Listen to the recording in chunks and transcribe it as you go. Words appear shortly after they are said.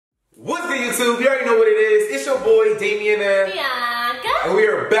What's good, YouTube? You already know what it is. It's your boy, Damien and Biannca. And we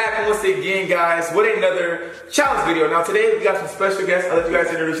are back once again, guys, with another challenge video. Now, today we got some special guests. I'll let you guys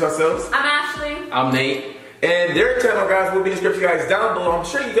introduce yourselves. I'm Ashley. I'm Nate. And their channel, guys, will be in the description, guys, down below. I'm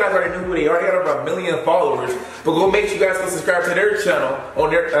sure you guys already know who they are. They got over 1 million followers. But go make sure you guys go subscribe to their channel. On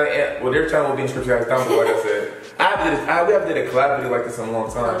their channel will be in the description, guys, down below, like I said. We haven't did a collab video like this in a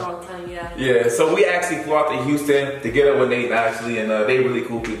long time. A long time, yeah. Yeah, so we actually flew out to Houston to get up with Nate and Ashley, and they really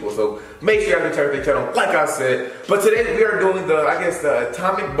cool people. So make sure you guys check out their channel, like I said. But today we are doing the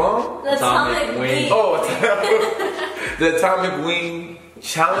atomic bomb? The atomic wing. Oh, the atomic wing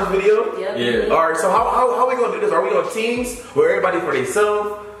challenge video? Yep. Yeah. Alright, so how are we gonna do this? Are we on teams or everybody for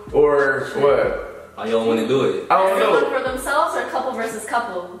themselves? Or what? How y'all want to do it? I don't know. Everyone for themselves or couple versus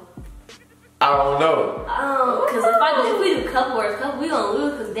couple? I don't know. Because if we do couple versus couple, we gonna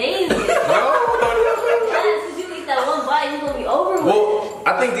lose because they No. Yes, if you eat that one bite, you gonna be over with. Well,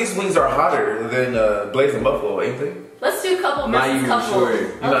 I think these wings are hotter than Blazin buffalo, ain't they? Let's do couple Not versus even couple. sure.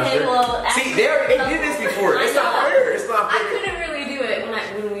 You're not Okay, sure? well, See, they did this before. It's not fair. It's not I fair. couldn't really do it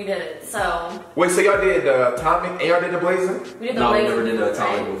when we did it, so Wait, so y'all did the atomic and y'all did the Blazin? we did the No, we Blazin never did the before,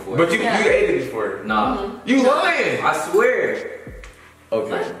 atomic right? before. But you Yeah. ate it before. Nah. You lying? I swear.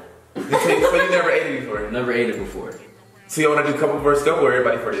 Okay. So you never ate it before. Never ate it before. So y'all wanna do couple versus couple or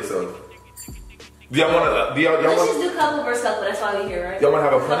everybody for themselves? Do y'all wanna Let's just do couple versus couple. That's why we here, right? y'all wanna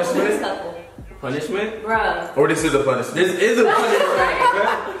have a Couple versus punishment? couple, Punishment? bruh. Or this is a punishment? This is a punishment.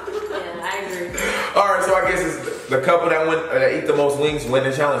 Yeah, I agree. Alright, so I guess it's the couple that eat the most wings win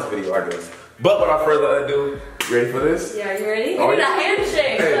the challenge video, I guess. But without further ado, you ready for this? Yeah, you ready? Oh, We need a yeah.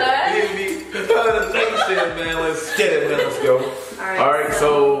 handshake, Hey, alright? D&B Nation, man. Let's get it, man. Let's go. Alright,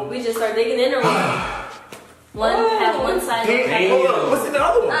 so we just start digging in or what? Have one side. Hey, hold on. What's in the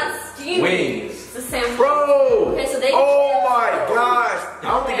other one? Not steamy. Wings. It's the same. Bro! Okay, so they. Oh my gosh! I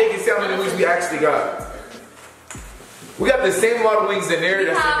don't think they can see how many wings we actually got. We got the same amount of wings in there We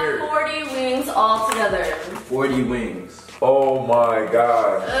that's in have there. 40 wings all together. 40 wings. Oh my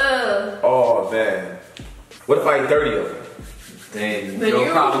god. Ugh. Oh man. What if I eat 30 of them? Then Then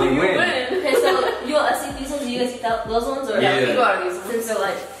you'll probably you win. Okay, so you want us to eat these ones? You guys eat those ones? Or Yeah. we go out of these ones. Since they're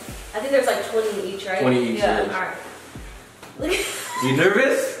like, I think there's like 20 each, right? 20 each, Yeah, yeah. alright. Look at You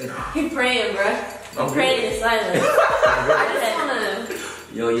nervous? you praying, bruh. I'm I'm praying in silence. I just wanna.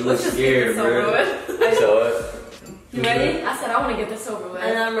 Yo, you look Let's just get scared, this over bro. with. So, You ready? I said I want to get this over with.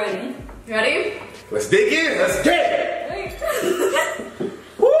 And I'm ready. You ready? let's dig in. Let's get it.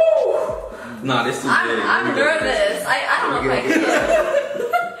 Woo! Nah, this is big. I'm nervous. I don't know if I can do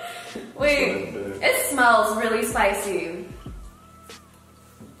it. Wait, it smells really spicy.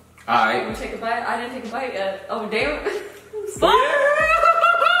 Alright. Take a bite. I didn't take a bite yet. Oh damn! You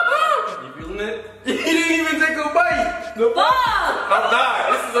feeling it? You didn't even take a bite. Fuck! I'm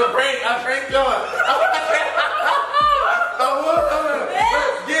not. This is a prank. I pranked y'all.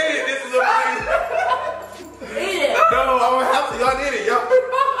 Let's get it. This is a prank. Eat it! No, I don't have to. Y'all did it. Y'all.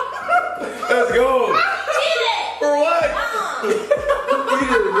 Let's go. Eat it! For what?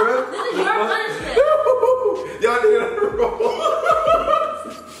 Eat it, bro. This is your punishment. Y'all did it.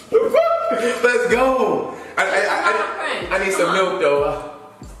 Let's go. I need some milk though.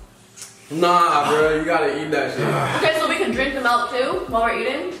 Nah, bro, you gotta eat that shit. Okay, so we can drink the milk too while we're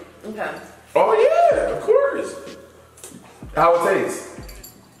eating. Okay. Oh yeah, of course. How it tastes?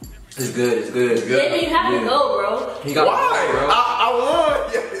 It's good, it's good. It's good. Then you have to go, bro. You got Why? bro. I won.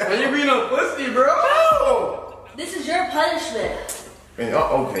 Are you being a pussy, bro? No. This is your punishment. Man,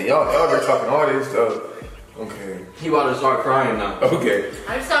 okay, y'all been talking all this stuff. Okay. He about to start crying now. Okay.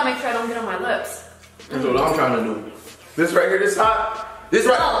 I just gotta make sure I don't get on my lips. That's what I'm trying to do. This right here, this hot. This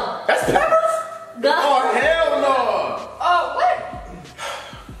right. Go. That's peppers. Go. Oh hell no. Oh, what?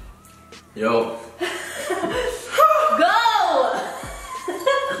 Yo, Go!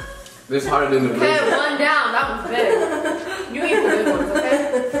 this harder than the Okay, Blazin. one down. That was big. You eat the big ones, okay?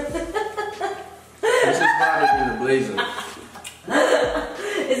 This is harder than the Blazin.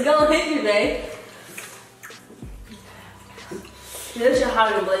 It's gonna hit you, babe. This shit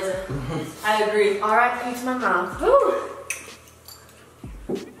hotter than Blazin. I agree. R.I.P. to my mouth. Whew.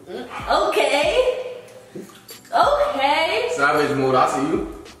 Okay. Okay. Savage mode, I see you.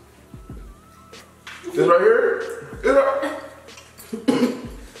 This right here. This right.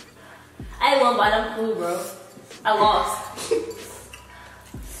 I ain't one bite, I'm cool, bro. I lost.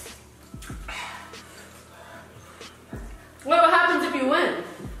 What happens if you win?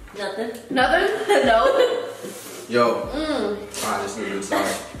 Nothing. Nothing? No. Yo. Alright, this is a good start.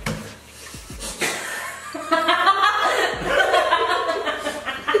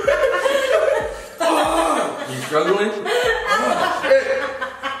 You struggling?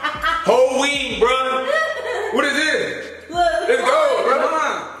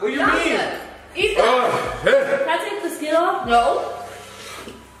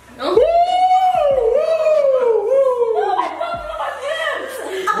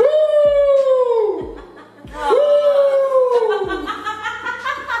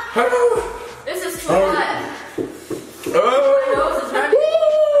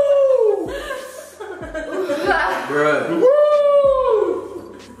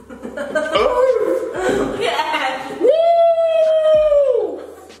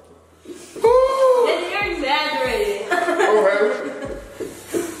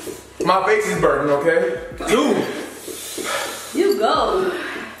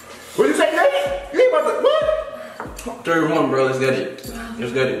 Third one, bro. Let's get it.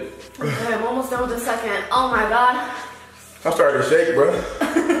 Let's get it. Okay, I'm almost done with the second. Oh my god. I'm starting to shake, bro.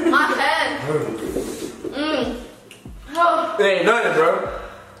 My head. Oh. It ain't nothing, bro.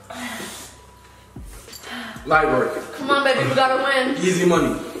 Light work. Come on, baby, we gotta win. Easy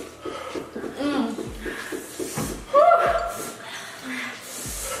money.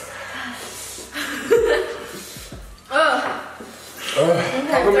 Okay,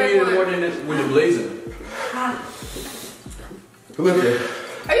 How come you third eating one. more than when you're blazing? Look at it.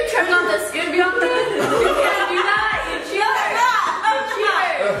 Are you turning off the skin, Biannca? You can't do that. You cheater.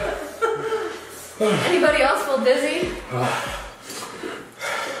 Anybody else feel dizzy?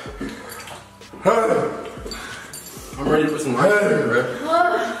 I'm ready for some ice cream, bro.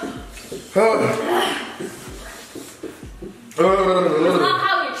 It's not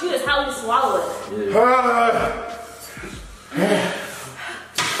how you chew, it's how you swallow it.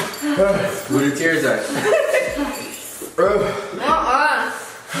 Where your tears at?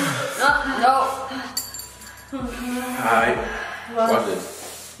 No. Alright. Watch this.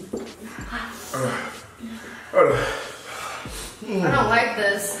 I don't like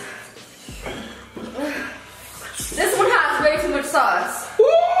this. This one has way too much sauce. I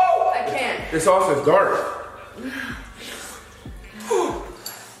can't. This sauce is dark.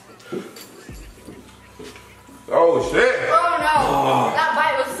 Oh shit. Oh no. That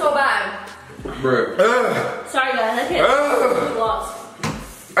bite was so bad. Bro. Sorry guys, I can't. I lost.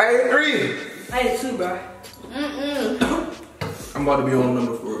 I ate 3. I ate 2, bro. I'm about to be on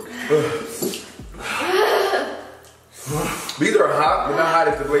number 4. These are hot, but not hot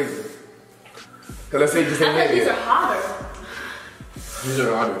as the Blazin. Cause let's say you just I ain't think hit these it. are hotter. These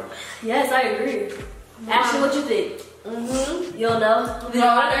are hotter. Yes, I agree. Ashley, what you think? You don't know? You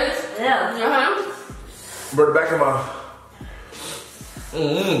know what it is? Yeah. Bro, the back of my.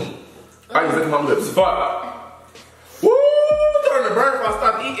 I just look at my lips. Fuck. Woo! Starting to burn if I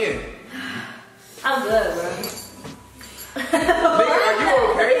stop eating. I'm good, bro. Nigga, are you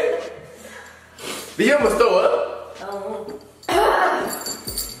okay? Did you almost throw up? Oh.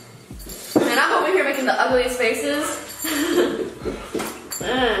 And I'm over here making the ugliest faces.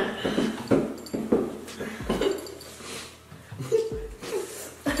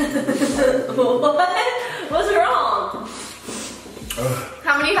 What? What's wrong?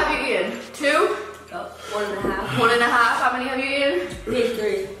 How many have you eaten? 2? Oh, 1.5. 1.5. How many have you eaten? Maybe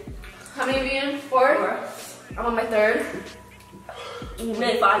 3. How many have you eaten? 4? I'm on my 3rd.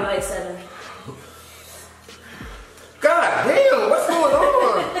 Maybe 5, like 7. God damn, what's going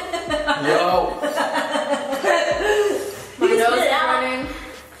on? Yo. My You nose spit is it out. running.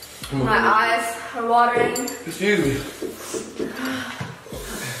 My eyes are watering. Excuse me.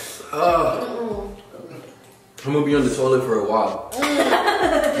 I'm gonna be on the toilet for a while. I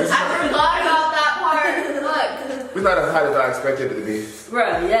forgot about that part. Look. It's not as hot as I expected it to be.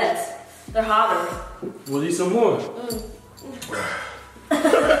 Bro, yes. They're hotter. We'll eat some more. I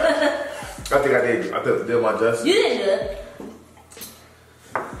think I did. I did my justice. You didn't do it.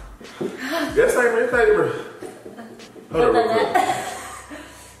 Yes, I am. Hold on, real quick.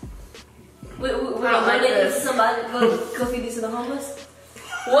 We I don't don't like donate this. to somebody, go feed these to the homeless?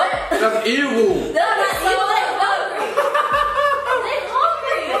 What? That's evil. No, not evil, they're hungry. They're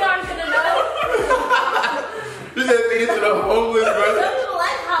hungry. They aren't gonna know. You said feed it to the homeless, Some bro. people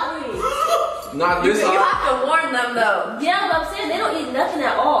like hot wings. Not this You hot. have to warn them though. Yeah, but I'm saying they don't eat nothing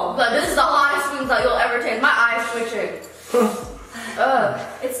at all. But this is the hottest wings that you'll ever taste. My eyes twitching.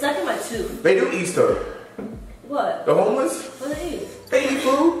 It's stuck in my tooth. They do eat stuff. What? The homeless, What do they eat? they eat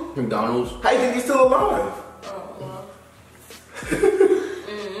food. McDonald's. How you think he's still alive? Oh, well.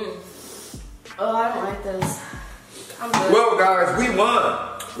 Oh, I don't like this. I'm good. Well, guys, we won.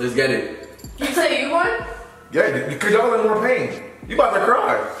 Let's get it. You say you won? Yeah, because y'all in more pain. You about to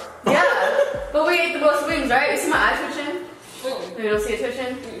cry. Yeah. But we ate the most wings, right? You see my eye twitching? You don't see it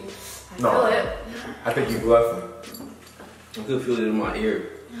twitching? I No. feel it. I think you bluffing. I could feel it in my ear.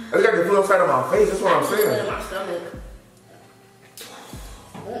 I got the flu outside of my face. That's what I'm In saying. my stomach.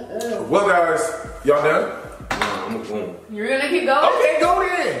 Well, guys, y'all done? Nah, I'm going. You're gonna keep going? Okay, go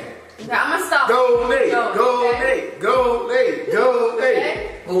then. Okay, I'm gonna stop. Go, Nate. Go, Go, okay? Nate. Go, Nate. Go, Nate.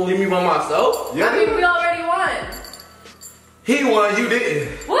 Okay? Oh, leave me by myself? I Yeah. mean, we already won. He won, you didn't.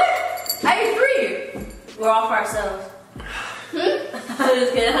 What? I ate 3. We're all for ourselves. I'm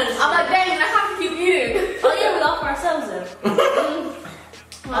just kidding. I'm like, dang, I have to keep eating. Oh yeah, we're all for ourselves then.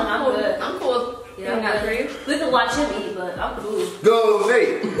 I'm I'm cool. good. I'm cool. Yeah, Eating I'm that good. 3. We can watch him eat, but I'm cool. Go,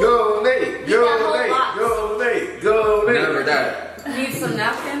 Nate. Go, Nate. Eat that Go, whole Nate. box. Go, Nate. Go, Nate. Never that. Need some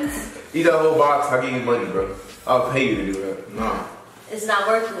napkins? Eat that whole box. I'll give you money, bro. I'll pay you to do that. Nah. It's not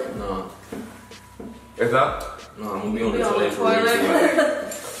worth it. Nah. It's not? No, I'm gonna be on the Be on the toilet for a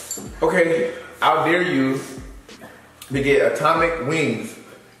toilet. Okay, I'll dare you to get atomic wings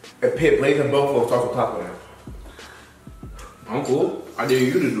and pit Blazin both of them on top of that. I'm cool. I dare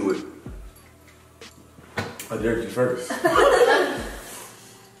you to do it. I dare you first. Okay,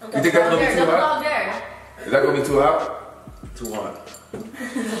 You think that's gonna be too double hot? dog dare. Is that gonna be too hot? Too hot.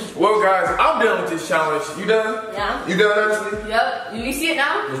 Well, guys, I'm done with this challenge. You done? Yeah. You done, honestly? Yep. You see it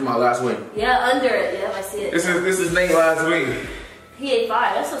now? This is my last win. Yeah, under it. Yep, I see it. This is Nate last week. He ate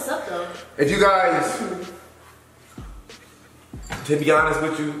 5. That's what's up, though. If you guys, to be honest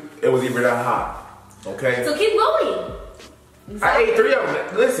with you, it was even that hot. Okay? So keep going. I ate 3 of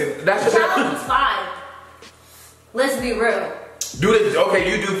them. Listen, that's The your challenge was 5. Let's be real. Do it. Okay,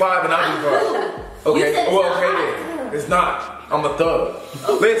 you do 5 and I do 5. You Okay. said it's Well, not okay then. It's not. I'm a thug.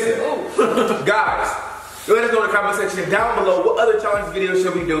 Listen, guys, let us know in the comment section down below what other challenge videos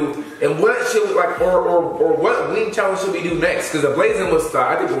should we do and what should we like, or what wing challenge should we do next? Because the Blazin was,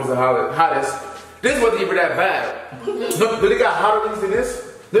 I think it was the hottest. This wasn't even that bad. No, they got hotter wings than this.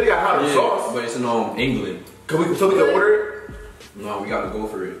 They got hotter sauce. But it's in England. So we can order it. No, we gotta go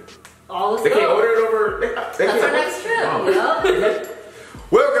for it. All let's They can't go. order it over. They That's can't. our next trip. Oh. Yup.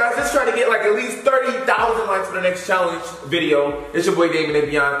 Well, guys, let's try to get like at least 30,000 likes for the next challenge video. It's your boy Damien and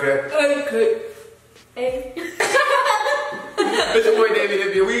Biannca. Hey. It's your boy Damien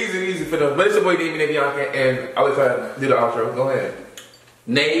and Biannca. We easy for them, but it's your boy Damien and Biannca, and I'll let you do the outro. Go ahead.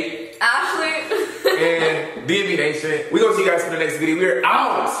 Nate. Ashley. And D&B Nation. We gonna see you guys for the next video. We're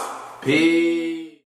out. Peace.